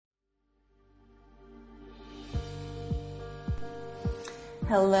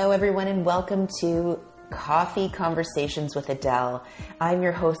Hello, everyone, and welcome to Coffee Conversations with Adele. I'm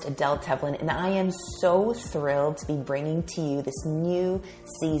your host, Adele Tevlin, and I am so thrilled to be bringing to you this new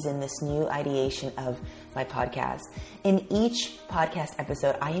season, this new ideation of my podcast. In each podcast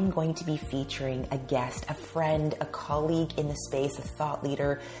episode, I am going to be featuring a guest, a friend, a colleague in the space, a thought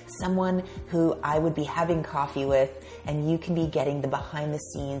leader, someone who I would be having coffee with, and you can be getting the behind the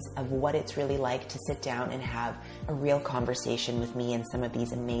scenes of what it's really like to sit down and have a real conversation with me and some of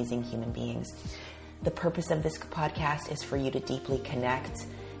these amazing human beings. The purpose of this podcast is for you to deeply connect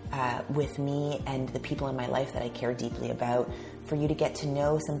with me and the people in my life that I care deeply about, for you to get to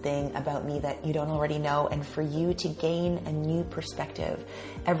know something about me that you don't already know, and for you to gain a new perspective.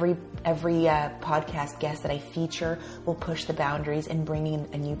 Every podcast guest that I feature will push the boundaries and bring in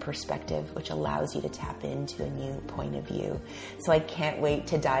a new perspective, which allows you to tap into a new point of view. So I can't wait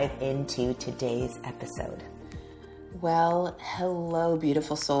to dive into today's episode. Well, hello,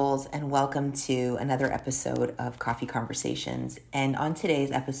 beautiful souls, and welcome to another episode of Coffee Conversations. And on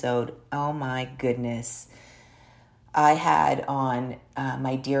today's episode, oh my goodness, I had on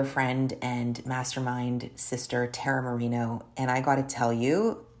my dear friend and mastermind sister, Tara Marino, and I got to tell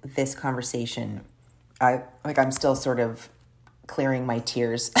you, this conversation, I'm still sort of clearing my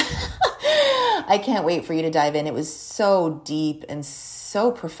tears. I can't wait for you to dive in. It was so deep and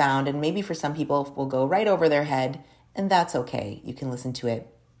so profound, and maybe for some people will go right over their head. And that's okay. You can listen to it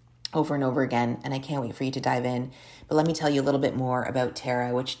over and over again. And I can't wait for you to dive in. But let me tell you a little bit more about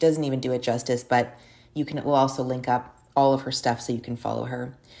Tara, which doesn't even do it justice, but we'll also link up all of her stuff so you can follow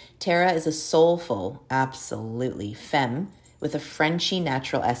her. Tara is a soulful, absolutely femme with a Frenchy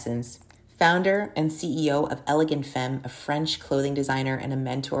natural essence, founder and CEO of Elegant Femme, a French clothing designer and a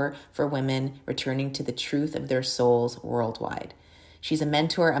mentor for women returning to the truth of their souls worldwide. She's a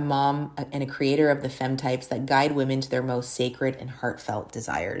mentor, a mom, and a creator of the femme types that guide women to their most sacred and heartfelt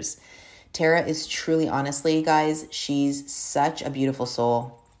desires. Tara is truly, honestly, guys, she's such a beautiful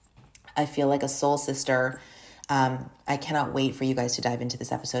soul. I feel like a soul sister. I cannot wait for you guys to dive into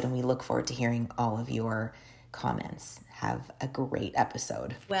this episode, and we look forward to hearing all of your comments. Have a great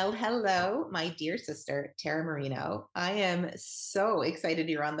episode. Well, hello, my dear sister, Tara Marino. I am so excited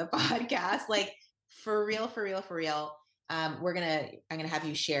you're on the podcast. Like, for real, for real, for real. I'm going to have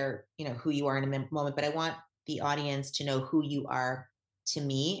you share, who you are in a moment, but I want the audience to know who you are to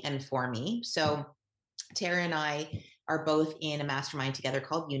me and for me. So Tara and I are both in a mastermind together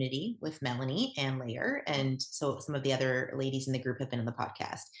called Unity with Melanie and Layer. And so some of the other ladies in the group have been on the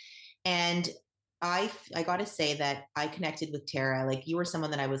podcast. And I got to say that I connected with Tara. Like, you were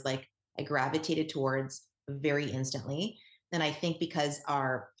someone that I gravitated towards very instantly. And I think because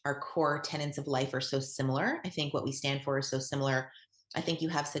our core tenets of life are so similar, I think what we stand for is so similar. I think you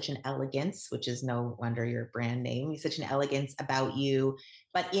have such an elegance, which is no wonder your brand name, such an elegance about you.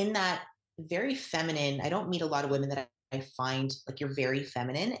 But in that very feminine, I don't meet a lot of women that I find like you're very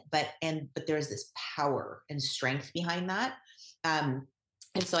feminine, but there's this power and strength behind that. And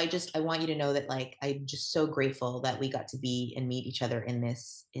so I want you to know that, like, I'm just so grateful that we got to be and meet each other in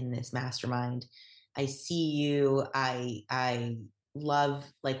this mastermind. I see you. I love,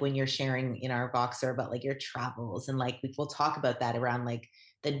 like, when you're sharing in our Voxer about like your travels, and like we'll talk about that around like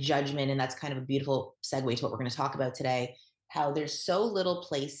the judgment. And that's kind of a beautiful segue to what we're going to talk about today, how there's so little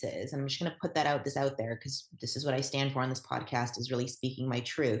places. And I'm just going to put this out there because this is what I stand for on this podcast, is really speaking my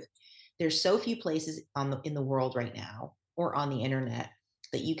truth. There's so few places in the world right now or on the internet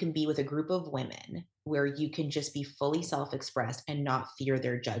that you can be with a group of women where you can just be fully self-expressed and not fear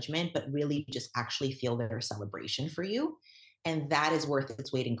their judgment, but really just actually feel their celebration for you. And that is worth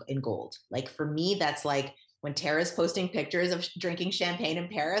its weight in gold. Like, for me, that's like when Tara's posting pictures of drinking champagne in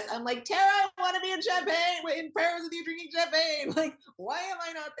Paris, I'm like, Tara, I want to be in Paris with you drinking champagne. Like, why am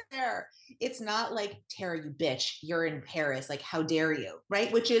I not there? It's not like, Tara, you bitch, you're in Paris. Like, how dare you? Right?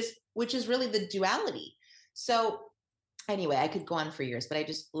 Which is really the duality. So anyway, I could go on for years, but I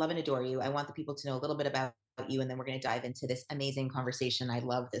just love and adore you. I want the people to know a little bit about you, and then we're going to dive into this amazing conversation. I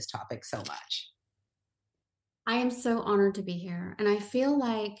love this topic so much. I am so honored to be here. And I feel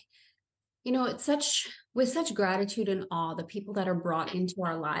like, it's with such gratitude and awe, the people that are brought into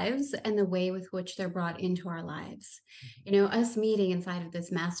our lives and the way with which they're brought into our lives. Us meeting inside of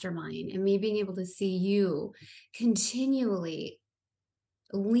this mastermind and me being able to see you continually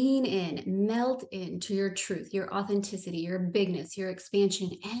lean in, melt into your truth, your authenticity, your bigness, your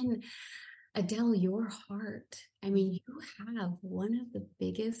expansion, and Adele, your heart. I mean, you have one of the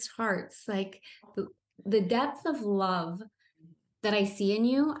biggest hearts. Like, the depth of love that I see in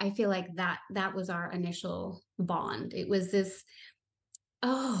you, I feel like that was our initial bond. It was this,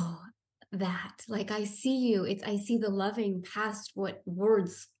 that. Like I see you. I see the loving past what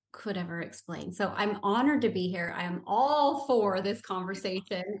words could ever explain. So I'm honored to be here. I am all for this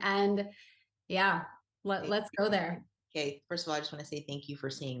conversation. And yeah, let's go there. Okay, first of all, I just want to say thank you for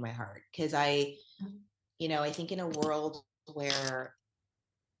seeing my heart, because I think in a world where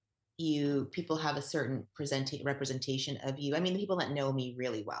people have a certain representation of you. I mean, the people that know me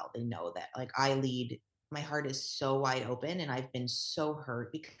really well, they know that like my heart is so wide open, and I've been so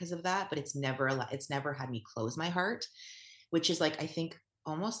hurt because of that, but it's never had me close my heart, which is like, I think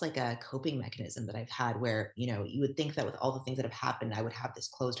almost like a coping mechanism that I've had where, you would think that with all the things that have happened, I would have this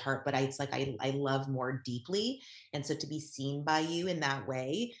closed heart, but it's like, I love more deeply. And so to be seen by you in that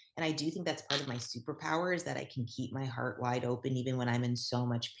way, and I do think that's part of my superpower, is that I can keep my heart wide open, even when I'm in so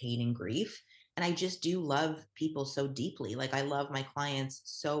much pain and grief. And I just do love people so deeply. Like I love my clients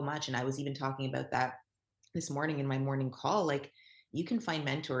so much. And I was even talking about that this morning in my morning call. Like, you can find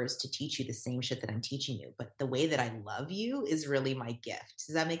mentors to teach you the same shit that I'm teaching you, but the way that I love you is really my gift.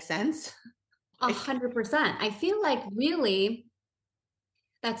 Does that make sense? 100%. I feel like really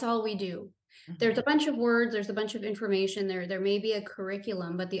that's all we do. There's a bunch of words, there's a bunch of information there may be a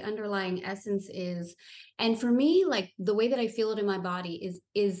curriculum, but the underlying essence is, and for me, like the way that I feel it in my body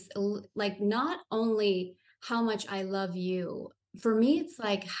is like not only how much I love you. For me, it's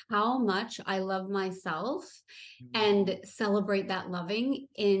like how much I love myself and celebrate that loving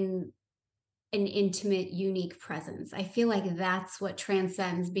in an intimate, unique presence. I feel like that's what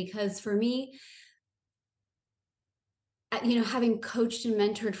transcends, because for me, having coached and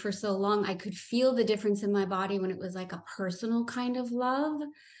mentored for so long, I could feel the difference in my body when it was like a personal kind of love.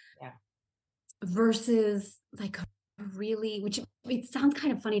 Yeah. Versus like a really, which it sounds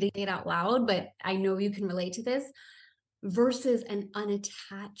kind of funny to say it out loud, but I know you can relate to this, versus an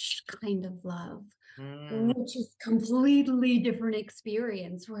unattached kind of love, which is completely different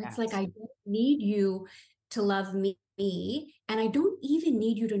experience, where it's like, I don't need you to love me, and I don't even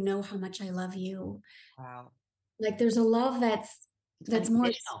need you to know how much I love you. Wow. Like there's a love that's more,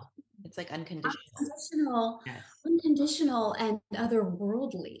 it's like unconditional. Yes. Unconditional and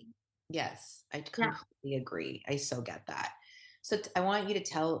otherworldly. Yes, I completely agree. I so get that. So I want you to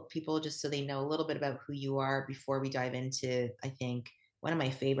tell people, just so they know a little bit about who you are, before we dive into, I think, one of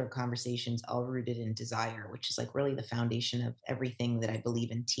my favorite conversations, All Rooted in Desire, which is like really the foundation of everything that I believe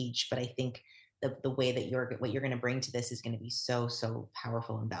and teach. But I think the way that what you're going to bring to this is going to be so, so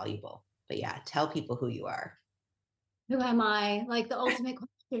powerful and valuable. But yeah, tell people who you are. Who am I? Like the ultimate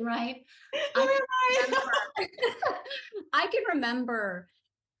question, right? Who am I? I can remember,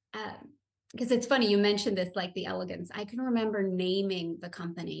 because it's funny, you mentioned this, like the elegance. I can remember naming the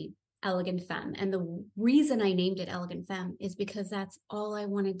company Elegant Femme. And the reason I named it Elegant Femme is because that's all I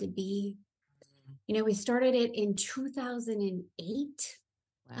wanted to be. We started it in 2008,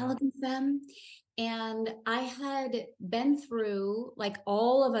 wow. Elegant Femme. And I had been through, like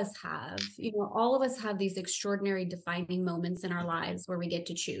all of us have these extraordinary defining moments in our lives where we get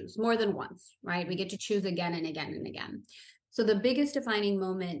to choose more than once, right? We get to choose again and again and again. So the biggest defining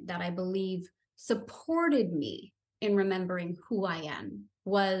moment that I believe supported me in remembering who I am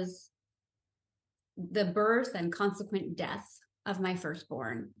was the birth and consequent death of my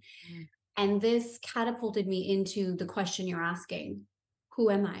firstborn. And this catapulted me into the question you're asking: who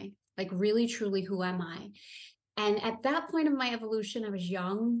am I? Like really, truly, who am I? And at that point of my evolution, I was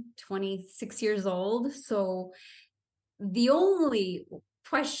young, 26 years old. So the only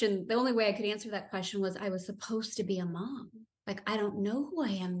way I could answer that question was, I was supposed to be a mom. Like, I don't know who I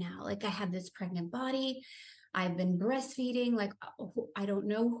am now. Like, I have this pregnant body. I've been breastfeeding. Like, I don't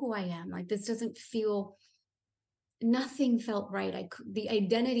know who I am. Like, this doesn't feel, nothing felt right. The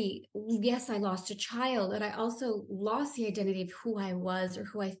identity, yes, I lost a child, but I also lost the identity of who I was or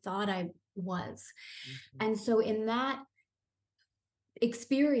who I thought I was. And so in that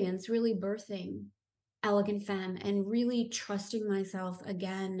experience, really birthing Elegant Femme and really trusting myself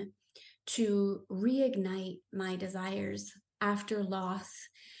again to reignite my desires after loss.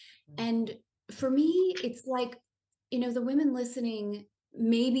 And for me, it's like, the women listening,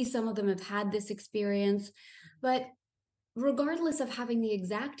 maybe some of them have had this experience, but regardless of having the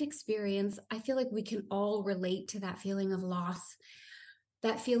exact experience, I feel like we can all relate to that feeling of loss,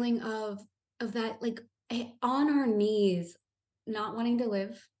 that feeling of that, like on our knees, not wanting to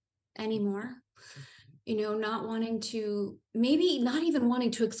live anymore, not wanting to, maybe not even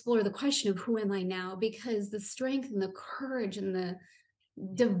wanting to explore the question of who am I now, because the strength and the courage and the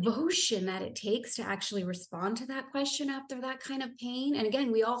devotion that it takes to actually respond to that question after that kind of pain. And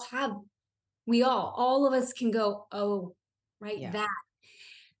again, all of us can go, oh, right. Yeah.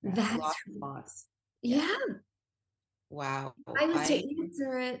 That's loss. Yeah. Wow. I was to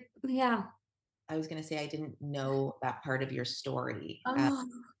answer it. Yeah. I was going to say, I didn't know that part of your story. Oh,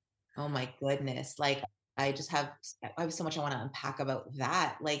 Oh my goodness. Like I have so much I want to unpack about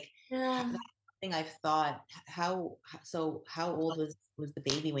that. Like yeah. that's something I've thought, how old was the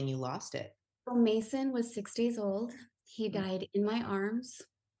baby when you lost it? So Mason was 6 days old. He Mm. died in my arms.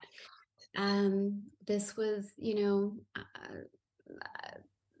 This was, mm,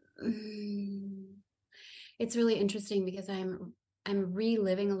 it's really interesting because I'm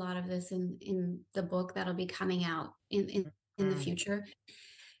reliving a lot of this in the book that'll be coming out in the Mm. future.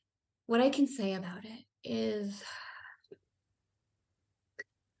 What I can say about it is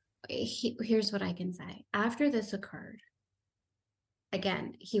here's what I can say. After this occurred,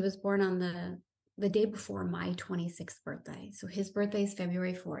 again, he was born on the day before my 26th birthday. So his birthday is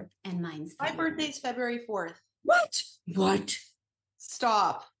February 4th and mine's My February. birthday's February 4th. What? What?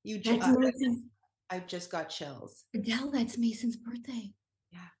 Stop. That's Mason. I just got chills. Adele, that's Mason's birthday.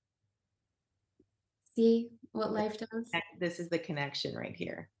 Yeah. See what life does? This is the connection right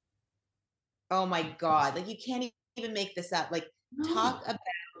here. Oh my God. Like you can't even make this up. Like No, talk about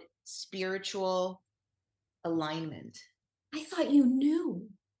spiritual alignment. I thought you knew.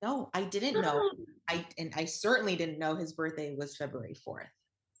 No, I didn't know. I certainly didn't know his birthday was February 4th.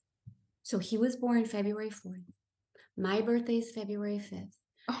 So he was born February 4th. My birthday is February 5th.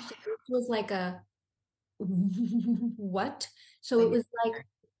 Oh So it was like a what? So my it God. was like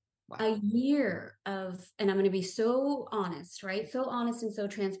Wow. a year of, and I'm going to be so honest, right? So honest and so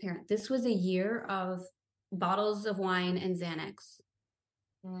transparent. This was a year of bottles of wine and Xanax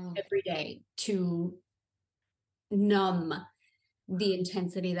Mm. every day to numb the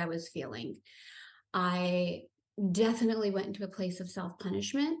intensity that I was feeling. I definitely went into a place of self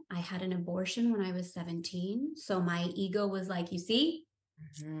punishment. I had an abortion when I was 17. So my ego was like, you see,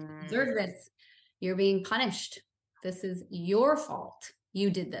 Mhm. deserve this. You're being punished. This is your fault. You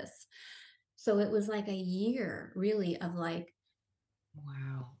did this. So it was like a year really of like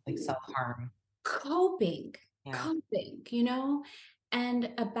Wow. Like self-harm. coping, Yeah. coping.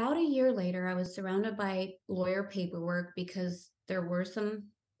 And about a year later, I was surrounded by lawyer paperwork because there were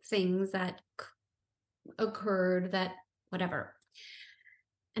some things that occurred that whatever.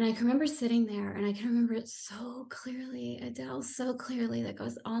 And I can remember sitting there and I can remember it so clearly, Adele, so clearly, that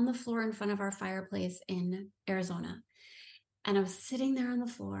goes on the floor in front of our fireplace in Arizona. And I was sitting there on the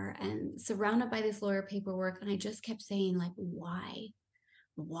floor and surrounded by this lawyer paperwork. And I just kept saying, like, why?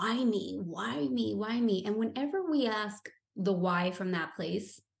 Why me? Why me? Why me? And whenever we ask the why from that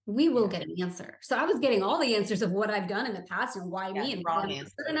place, we will Yeah. get an answer. So I was getting all the answers of what I've done in the past and why Yeah. me and why Wrong I'm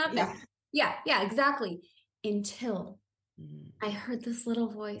not good answer. enough. And Yeah. yeah, exactly. Until Mm. I heard this little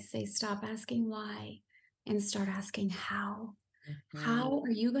voice say, stop asking why and start asking how. Mhm. How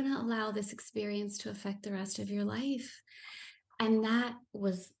are you going to allow this experience to affect the rest of your life? And that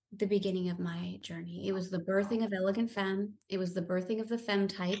was the beginning of my journey. It was the birthing of Elegant Femme. It was the birthing of the femme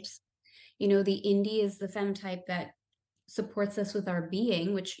types. The indie is the femme type that supports us with our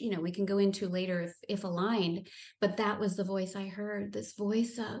being, which, we can go into later if aligned. But that was the voice I heard, this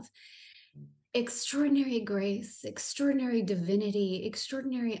voice of extraordinary grace, extraordinary divinity,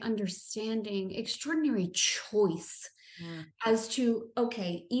 extraordinary understanding, extraordinary choice Mm. as to,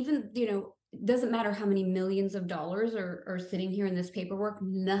 okay, even, it doesn't matter how many millions of dollars are sitting here in this paperwork,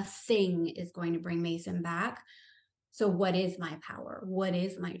 nothing is going to bring Mason back. So what is my power? What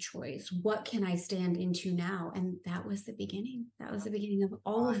is my choice? What can I stand into now? And that was the beginning. That was the beginning of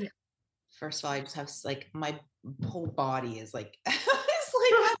all of it. First of all, I just have like my whole body is like it's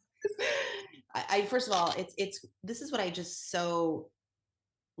like I first of all, it's this is what I just so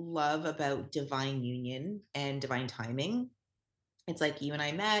love about divine union and divine timing. It's like you and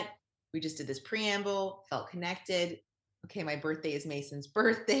I met, we just did this preamble, felt connected. Okay, my birthday is Mason's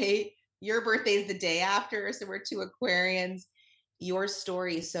birthday. Your birthday is the day after, so we're two Aquarians. Your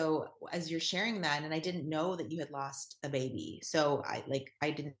story. So as you're sharing that, and I didn't know that you had lost a baby, so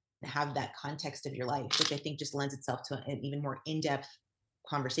I didn't have that context of your life, which I think just lends itself to an even more in-depth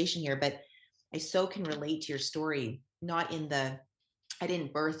conversation here. But I so can relate to your story, not in the I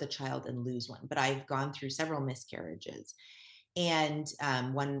didn't birth a child and lose one, but I've gone through several miscarriages. And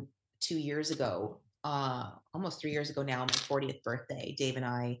 2 years ago, almost 3 years ago now, my 40th birthday, Dave and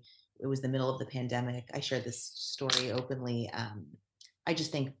I, it was the middle of the pandemic. I shared this story openly. I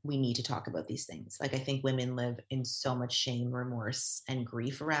just think we need to talk about these things. Like, I think women live in so much shame, remorse, and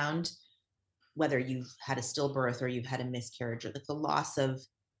grief around whether you've had a stillbirth or you've had a miscarriage, or the loss of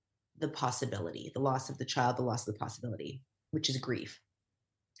the possibility, the loss of the child, the loss of the possibility, which is grief.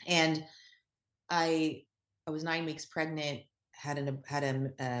 And I I was 9 weeks pregnant, had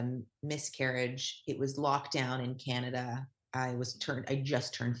a miscarriage. It was lockdown in Canada. I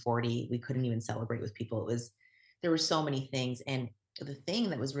just turned 40. We couldn't even celebrate with people. There were so many things. And the thing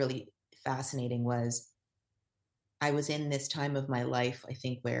that was really fascinating was I was in this time of my life, I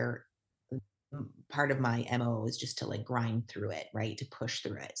think, where part of my MO is just to like grind through it, right? To push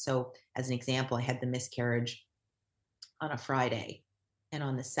through it. So as an example, I had the miscarriage on a Friday, and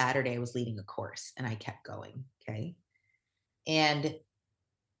on the Saturday I was leading a course and I kept going. Okay. And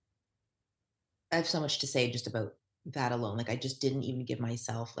I have so much to say just about that alone. Like I just didn't even give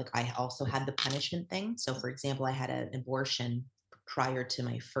myself, like I also had the punishment thing. So for example, I had an abortion prior to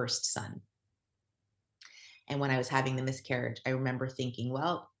my first son. And when I was having the miscarriage, I remember thinking,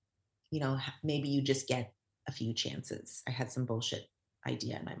 well, maybe you just get a few chances. I had some bullshit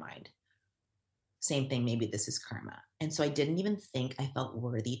idea in my mind. Same thing, maybe this is karma. And so I didn't even think I felt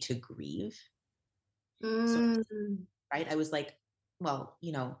worthy to grieve. So, right, I was like, well,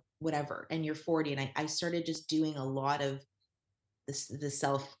 whatever. And you're 40. And I started just doing a lot of the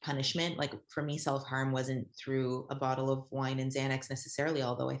self punishment. Like for me, self harm wasn't through a bottle of wine and Xanax necessarily,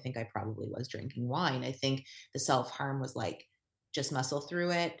 although I think I probably was drinking wine. I think the self harm was like, just muscle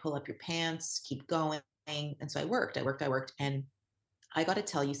through it, pull up your pants, keep going. And so I worked. And I got to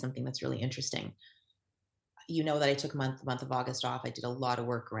tell you something that's really interesting. You know that I took the month of August off. I did a lot of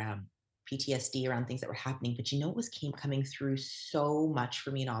work around PTSD, around things that were happening. But what was coming through so much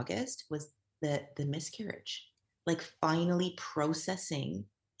for me in August was the miscarriage. Like finally processing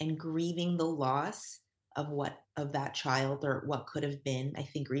and grieving the loss of that child or what could have been. I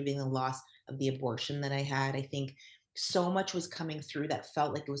think grieving the loss of the abortion that I had. I think so much was coming through that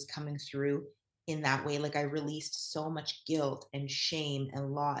felt like it was coming through in that way. Like I released so much guilt and shame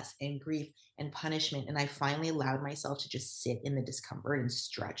and loss and grief and punishment. And I finally allowed myself to just sit in the discomfort and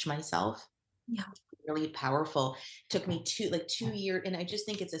stretch myself. Yeah. Really powerful. It took me 2 years. And I just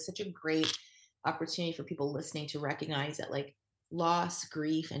think it's such a great opportunity for people listening to recognize that like loss,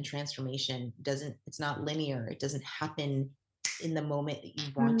 grief, and transformation it's not linear. It doesn't happen in the moment that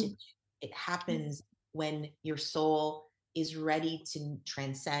you want it to. It happens when your soul is ready to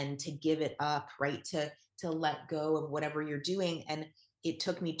transcend, to give it up, right? To let go of whatever you're doing. And it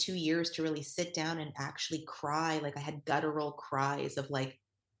took me 2 years to really sit down and actually cry. Like I had guttural cries of like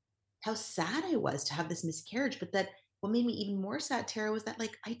how sad I was to have this miscarriage. But that what made me even more sad, Tara, was that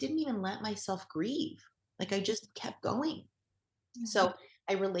like I didn't even let myself grieve. Like I just kept going. So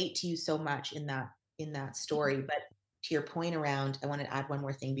I relate to you so much in that story. But to your point around, I want to add one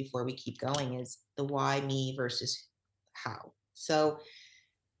more thing before we keep going is the why me versus how. So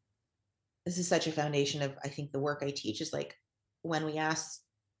this is such a foundation of, I think, the work I teach is like when we ask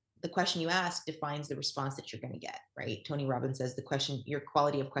the question you ask defines the response that you're going to get, right? Tony Robbins says your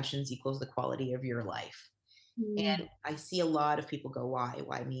quality of questions equals the quality of your life. And I see a lot of people go,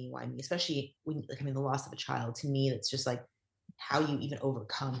 why me, especially when, like, I mean, the loss of a child, to me, it's just like how you even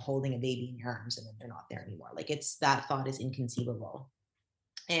overcome holding a baby in your arms and then they're not there anymore. Like that thought is inconceivable.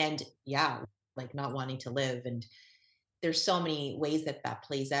 And yeah, like not wanting to live. And there's so many ways that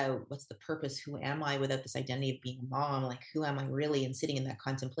plays out. What's the purpose? Who am I without this identity of being a mom? Like, who am I really? And sitting in that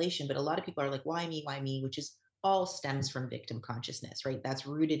contemplation. But a lot of people are like, why me? Why me? Which is all stems from victim consciousness, right? That's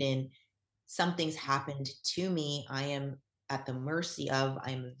rooted in something's happened to me. I am at the mercy of,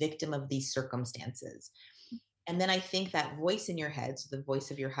 I am a victim of these circumstances. And then I think that voice in your head, so the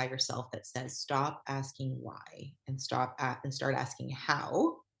voice of your higher self that says, stop asking why and start asking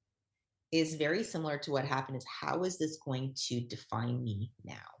how, is very similar to what happened is how is this going to define me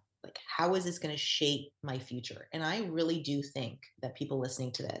now? Like, how is this going to shape my future? And I really do think that people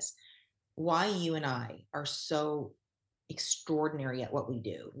listening to this, why you and I are so extraordinary at what we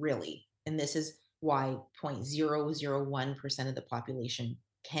do, really. And this is why 0.001% of the population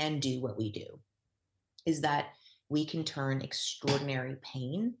can do what we do, is that we can turn extraordinary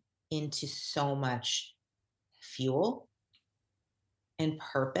pain into so much fuel and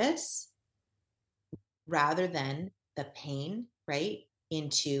purpose rather than the pain, right,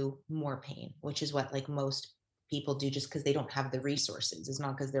 into more pain, which is what like most people do just because they don't have the resources. It's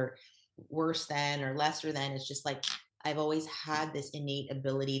not because they're worse than or lesser than. It's just like I've always had this innate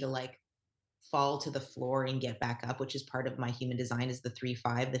ability to like fall to the floor and get back up, which is part of my human design is the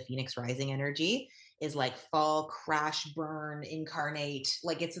 3-5, the Phoenix rising energy is like fall, crash, burn, incarnate.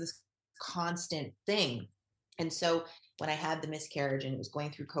 Like it's this constant thing. And so when I had the miscarriage and it was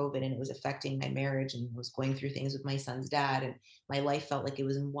going through COVID and it was affecting my marriage and was going through things with my son's dad and my life felt like it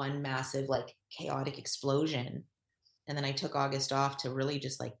was in one massive, like chaotic explosion. And then I took August off to really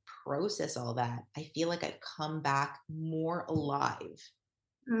just like process all that. I feel like I've come back more alive.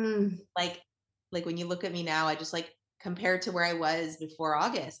 Like when you look at me now, I just like compared to where I was before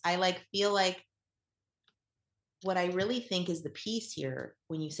August, I like feel like what I really think is the piece here,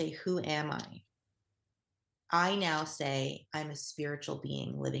 when you say, who am I now say I'm a spiritual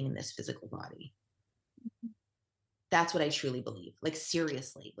being living in this physical body. That's what I truly believe. Like,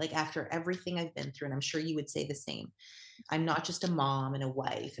 seriously, like after everything I've been through, and I'm sure you would say the same, I'm not just a mom and a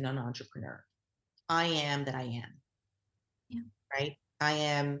wife and an entrepreneur. I am that I am. Yeah. Right? I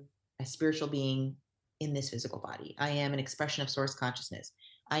am a spiritual being in this physical body. I am an expression of source consciousness.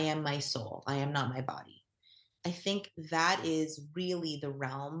 I am my soul. I am not my body. I think that is really the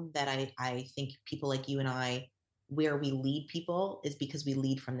realm that I think people like you and I, where we lead people, is because we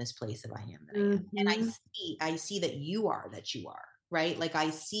lead from this place of I am that I am. And I see that you are, right? Like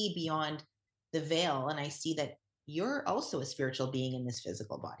I see beyond the veil, and I see that you're also a spiritual being in this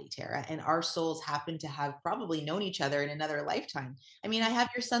physical body, Tara. And our souls happen to have probably known each other in another lifetime. I mean, I have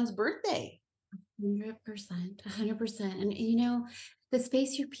your son's birthday. 100%, 100%. And the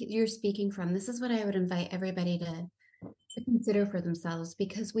space you're speaking from, this is what I would invite everybody to consider for themselves,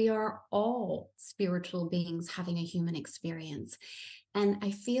 because we are all spiritual beings having a human experience. And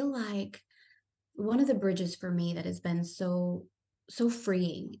I feel like one of the bridges for me that has been so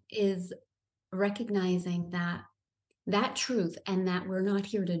freeing is recognizing that truth, and that we're not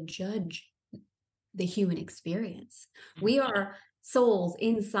here to judge the human experience. We are souls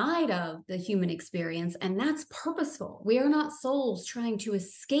inside of the human experience, and that's purposeful. We are not souls trying to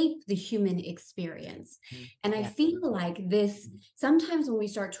escape the human experience. And I feel like this, sometimes when we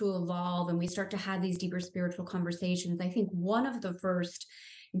start to evolve and we start to have these deeper spiritual conversations, I think one of the first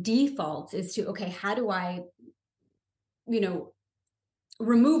defaults is to, okay, how do I,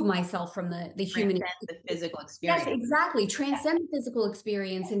 remove myself from the human, the physical experience. Yes, exactly. Transcend the physical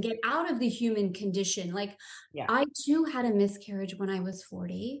experience and get out of the human condition. Like, I too had a miscarriage when I was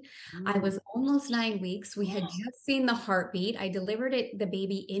 40. I was almost 9 weeks. We had just seen the heartbeat. I delivered the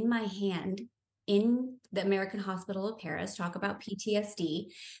baby in my hand in the American Hospital of Paris. Talk about PTSD.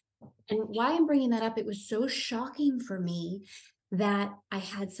 And why I'm bringing that up, it was so shocking for me that I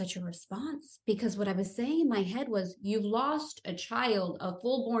had such a response, because what I was saying in my head was, you lost a child, a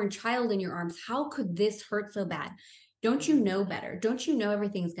full-born child in your arms. How could this hurt so bad? Don't you know better? Don't you know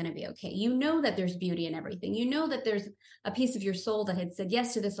everything's going to be okay? You know that there's beauty in everything. You know that there's a piece of your soul that had said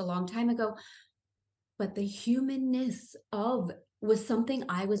yes to this a long time ago. But the humanness of was something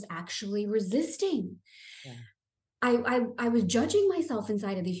I was actually resisting. Yeah. I was judging myself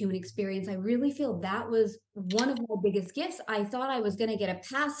inside of the human experience. I really feel that was one of my biggest gifts. I thought I was going to get a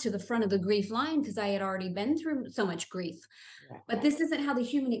pass to the front of the grief line because I had already been through so much grief. Yeah. But this isn't how the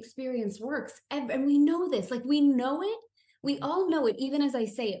human experience works. And we know this, like we know it. We all know it. Even as I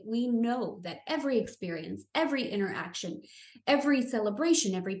say it, we know that every experience, every interaction, every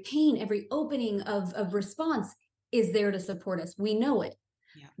celebration, every pain, every opening of response is there to support us. We know it.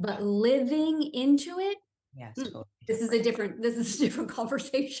 Yeah. But living into it, yes, totally. This is a different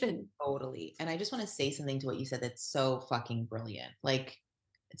conversation. Totally. And I just want to say something to what you said that's so fucking brilliant. Like,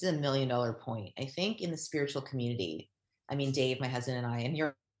 it's $1 million point. I think in the spiritual community, I mean, Dave, my husband, and I, and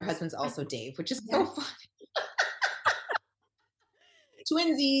your husband's also Dave, which is so funny.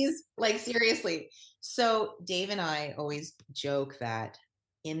 Twinsies, like seriously. So Dave and I always joke that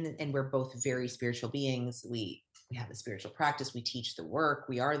and we're both very spiritual beings. We have a spiritual practice. We teach the work.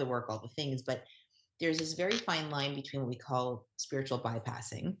 We are the work, all the things, but there's this very fine line between what we call spiritual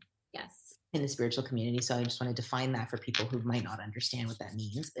bypassing. Yes. In the spiritual community. So I just want to define that for people who might not understand what that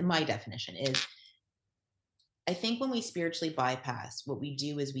means. And my definition is, I think when we spiritually bypass, what we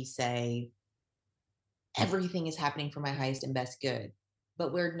do is we say, everything is happening for my highest and best good,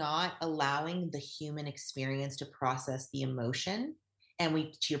 but we're not allowing the human experience to process the emotion. And to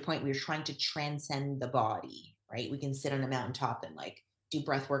your point, we're trying to transcend the body, right? We can sit on a mountaintop and like do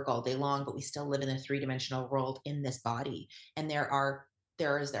breath work all day long, but we still live in a 3-dimensional world in this body. And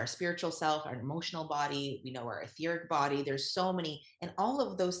there is our spiritual self, our emotional body, we know our etheric body. There's so many, and all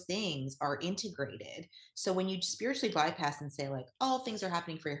of those things are integrated. So when you spiritually bypass and say like, all things are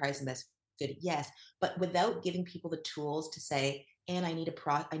happening for your highest and best good, yes, but without giving people the tools to say, and I need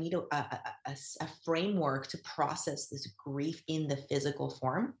a framework to process this grief in the physical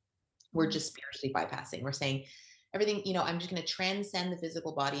form, we're just spiritually bypassing. We're saying, everything, I'm just going to transcend the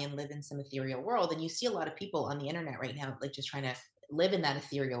physical body and live in some ethereal world. And you see a lot of people on the internet right now, like just trying to live in that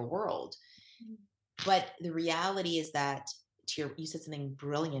ethereal world. But the reality is that you said something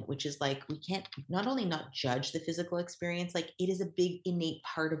brilliant, which is like, we can't not only not judge the physical experience, like it is a big innate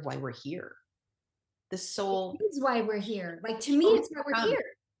part of why we're here. The soul is why we're here. Like, to me, it's why we're here.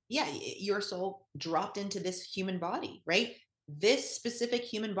 Yeah. Your soul dropped into this human body, right? This specific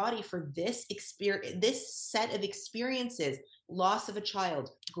human body for this experience, this set of experiences, loss of a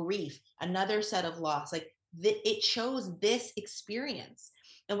child, grief, another set of loss. Like it chose this experience.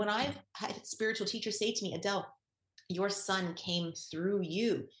 And when I've had spiritual teachers say to me, Adele, your son came through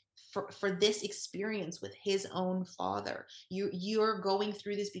you for this experience with his own father. You're going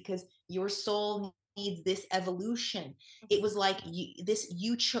through this because your soul needs this evolution. It was like this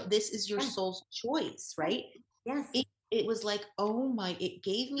is your Yes. soul's choice, right? Yes. It was like, oh my, it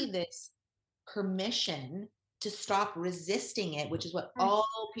gave me this permission to stop resisting it, which is what all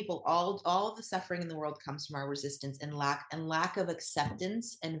people, all of the suffering in the world comes from our resistance and lack of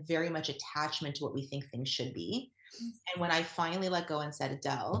acceptance and very much attachment to what we think things should be. And when I finally let go and said,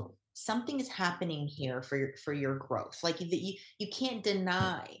 Adele, something is happening here for your growth. Like you can't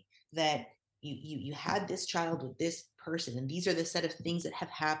deny that you had this child with this person, and these are the set of things that have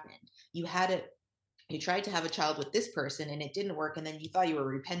happened. You tried to have a child with this person and it didn't work, and then you thought you were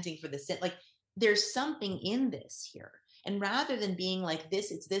repenting for the sin. Like, there's something in this here. And rather than being like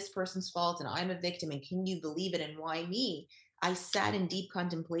this, it's this person's fault and I'm a victim and can you believe it and why me? I sat in deep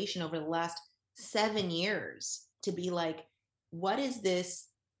contemplation over the last 7 years to be like, what is this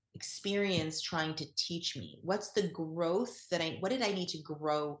experience trying to teach me? What's the growth what did I need to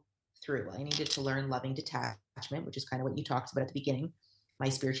grow through? Well, I needed to learn loving detachment, which is kind of what you talked about at the beginning. My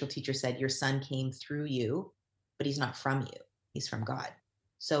spiritual teacher said, your son came through you, but he's not from you. He's from God.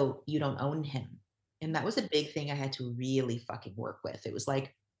 So you don't own him. And that was a big thing I had to really fucking work with. It was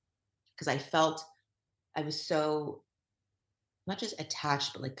like, because I felt I was so not just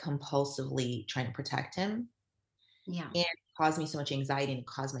attached, but like compulsively trying to protect him. Yeah. And it caused me so much anxiety, and it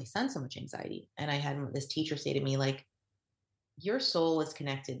caused my son so much anxiety. And I had this teacher say to me, like, your soul is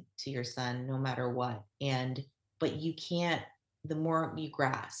connected to your son no matter what. But you can't, the more you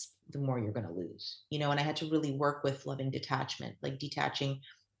grasp, the more you're going to lose, and I had to really work with loving detachment, like detaching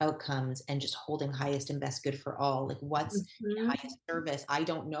outcomes and just holding highest and best good for all. Like, what's in highest service? I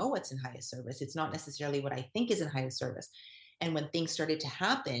don't know what's in highest service. It's not necessarily what I think is in highest service. And when things started to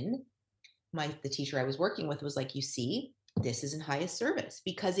happen, the teacher I was working with was like, you see, this is in highest service,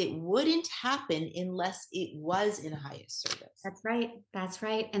 because it wouldn't happen unless it was in highest service. That's right. That's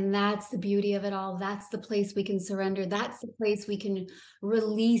right. And that's the beauty of it all. That's the place we can surrender. That's the place we can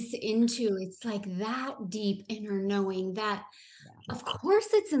release into. It's like that deep inner knowing that, of course,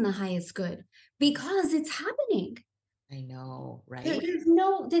 it's in the highest good because it's happening. I know, right? There's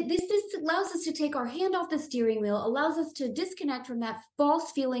this allows us to take our hand off the steering wheel, allows us to disconnect from that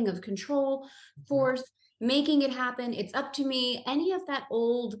false feeling of control, force, making it happen. It's up to me. Any of that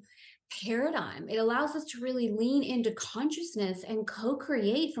old paradigm. It allows us to really lean into consciousness and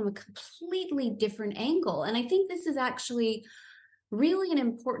co-create from a completely different angle. And I think this is actually really an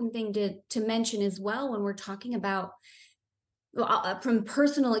important thing to mention as well when we're talking about from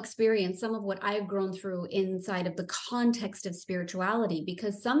personal experience, some of what I've grown through inside of the context of spirituality,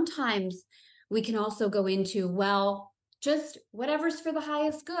 because sometimes we can also go into, well, just whatever's for the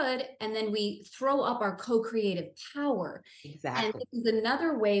highest good. And then we throw up our co-creative power. Exactly. And this is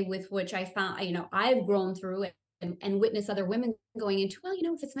another way with which I found, I've grown through it and witnessed other women going into, well,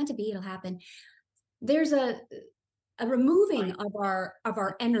 if it's meant to be, it'll happen. There's a removing of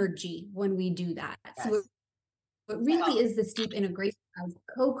our energy when we do that. Yes. So it really is this deep integration of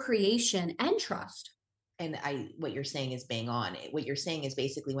co-creation and trust. And what you're saying is bang on. What you're saying is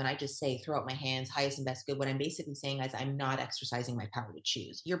basically, when I just say throw out my hands, highest and best good, what I'm basically saying is I'm not exercising my power to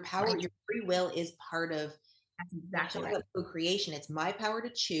choose. Your power, right. Your free will is part of, that's exactly right. Co-creation. It's my power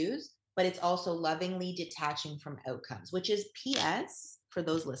to choose, but it's also lovingly detaching from outcomes, which is PS for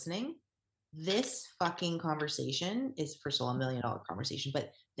those listening. This fucking conversation is, first of all, $1 million conversation,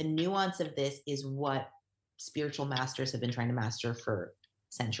 but the nuance of this is what spiritual masters have been trying to master for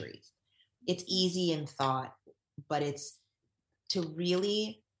centuries. It's easy in thought, but it's to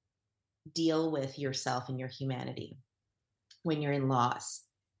really deal with yourself and your humanity when you're in loss,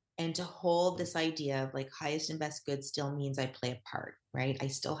 and to hold this idea of like highest and best good still means I play a part, right? I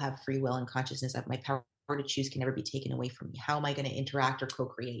still have free will and consciousness. That my power to choose can never be taken away from me. How am I going to interact or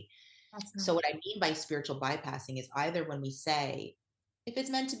co-create? Right. So what I mean by spiritual bypassing is either when we say, if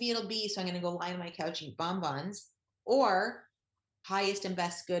it's meant to be, it'll be, so I'm going to go lie on my couch and eat bonbons, or highest and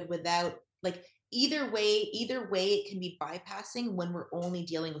best good without, like, either way it can be bypassing when we're only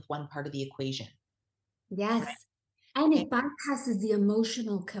dealing with one part of the equation. Yes. Right? And it bypasses the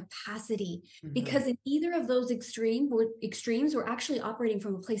emotional capacity, because in either of those extremes, we're actually operating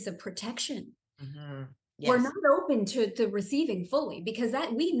from a place of protection. Yes. We're not open to receiving fully, because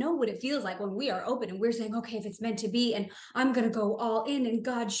that we know what it feels like when we are open and we're saying, okay, if it's meant to be, and I'm going to go all in, and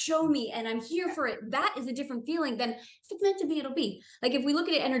God, show me, and I'm here for it. That is a different feeling than if it's meant to be, it'll be. Like, if we look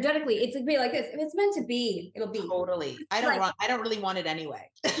at it energetically, it's a bit like this. If it's meant to be, it'll be. Totally. I don't really want it anyway.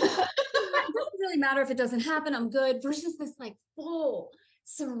 It doesn't really matter if it doesn't happen. I'm good. Versus this like full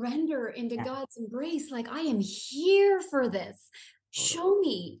surrender into God's embrace. Like, I am here for this. Show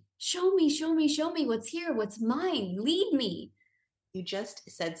me, show me, show me, show me what's here, what's mine. Lead me. You just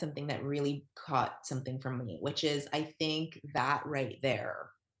said something that really caught something from me, which is, I think that right there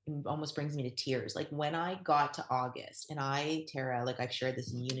almost brings me to tears. Like when I got to August, and Tara, like I've shared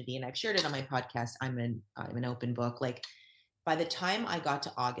this in Unity and I've shared it on my podcast. I'm an open book. Like by the time I got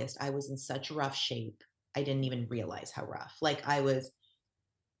to August, I was in such rough shape. I didn't even realize how rough. Like I was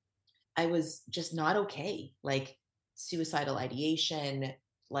just not okay. Like suicidal ideation,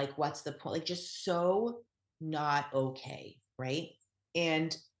 like what's the point? Like just so not okay. Right.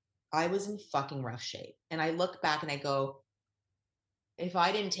 And I was in fucking rough shape. And I look back and I go, if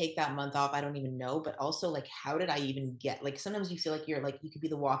I didn't take that month off, I don't even know. But also like, how did I even get, like, sometimes you feel like you're like, you could be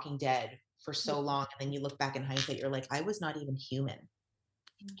the Walking Dead for so long. And then you look back in hindsight, you're like, I was not even human.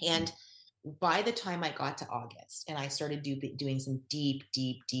 And by the time I got to August and I started doing some deep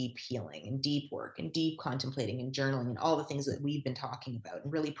healing and deep work and deep contemplating and journaling and all the things that we've been talking about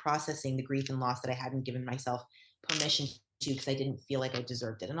and really processing the grief and loss that I hadn't given myself permission to because I didn't feel like I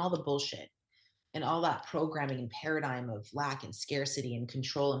deserved it, and all the bullshit and all that programming and paradigm of lack and scarcity and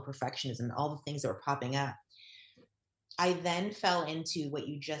control and perfectionism and all the things that were popping up, I then fell into what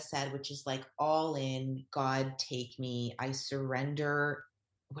you just said, which is like all in, God, take me. I surrender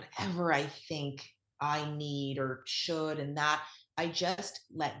whatever I think I need or should. And that I just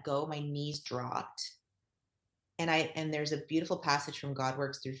let go. My knees dropped. And there's a beautiful passage from God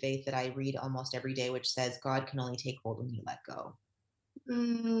Works Through Faith that I read almost every day, which says, God can only take hold when you let go.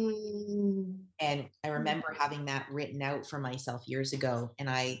 And I remember having that written out for myself years ago. And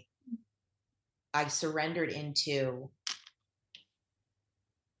I surrendered into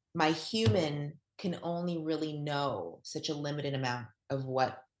my human can only really know such a limited amount of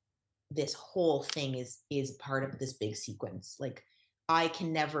what this whole thing is part of this big sequence. Like I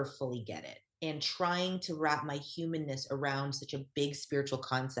can never fully get it. And trying to wrap my humanness around such a big spiritual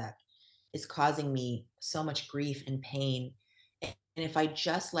concept is causing me so much grief and pain. And if I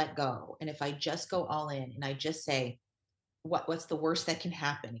just let go, and if I just go all in and I just say, what's the worst that can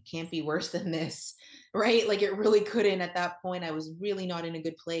happen? It can't be worse than this, right? Like it really couldn't. At that point, I was really not in a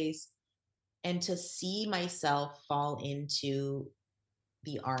good place. And to see myself fall into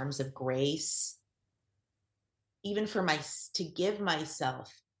the arms of grace, even to give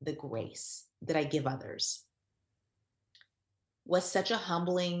myself the grace that I give others, was such a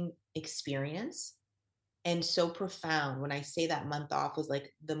humbling experience and so profound. When I say that month off was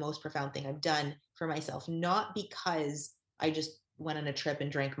like the most profound thing I've done for myself, not because I just went on a trip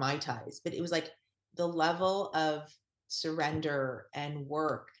and drank Mai Tais, but it was like the level of surrender and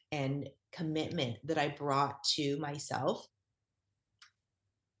work and commitment that I brought to myself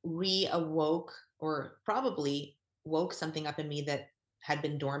reawoke, or probably woke something up in me that had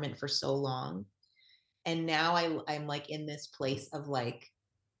been dormant for so long. And now I'm like in this place of like,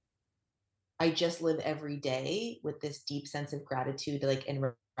 I just live every day with this deep sense of gratitude, like, and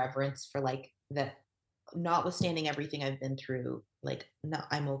reverence for like that, notwithstanding everything I've been through, like, no,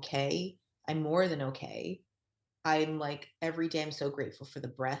 I'm okay. I'm more than okay. I'm like, every day I'm so grateful for the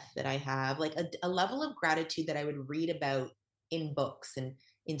breath that I have, like a level of gratitude that I would read about in books and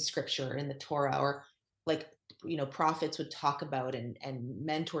in scripture, in the Torah, or like, you know, prophets would talk about and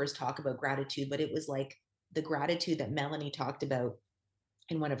mentors talk about gratitude. But it was like the gratitude that Melanie talked about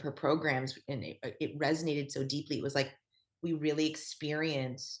in one of her programs, and it resonated so deeply. It was like, we really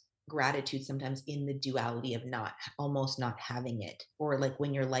experience gratitude sometimes in the duality of almost not having it, or like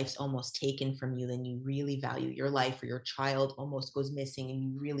when your life's almost taken from you, then you really value your life, or your child almost goes missing and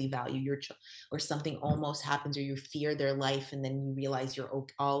you really value your child, or something almost happens, or you fear their life and then you realize you're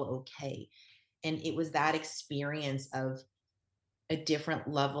all okay. And it was that experience of a different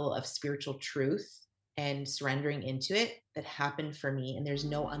level of spiritual truth and surrendering into it that happened for me, and there's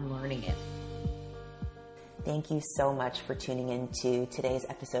no unlearning it. Thank you so much for tuning in to today's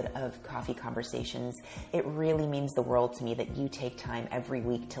episode of Coffee Conversations. It really means the world to me that you take time every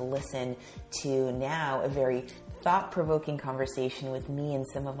week to listen to now a very thought-provoking conversation with me and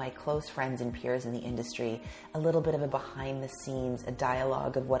some of my close friends and peers in the industry, a little bit of a behind the scenes, a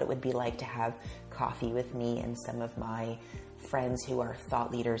dialogue of what it would be like to have coffee with me and some of my friends who are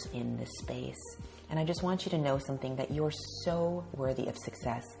thought leaders in this space. And I just want you to know something, that you're so worthy of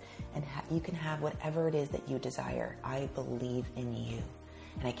success, and you can have whatever it is that you desire. I believe in you,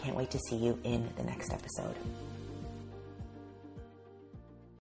 and I can't wait to see you in the next episode.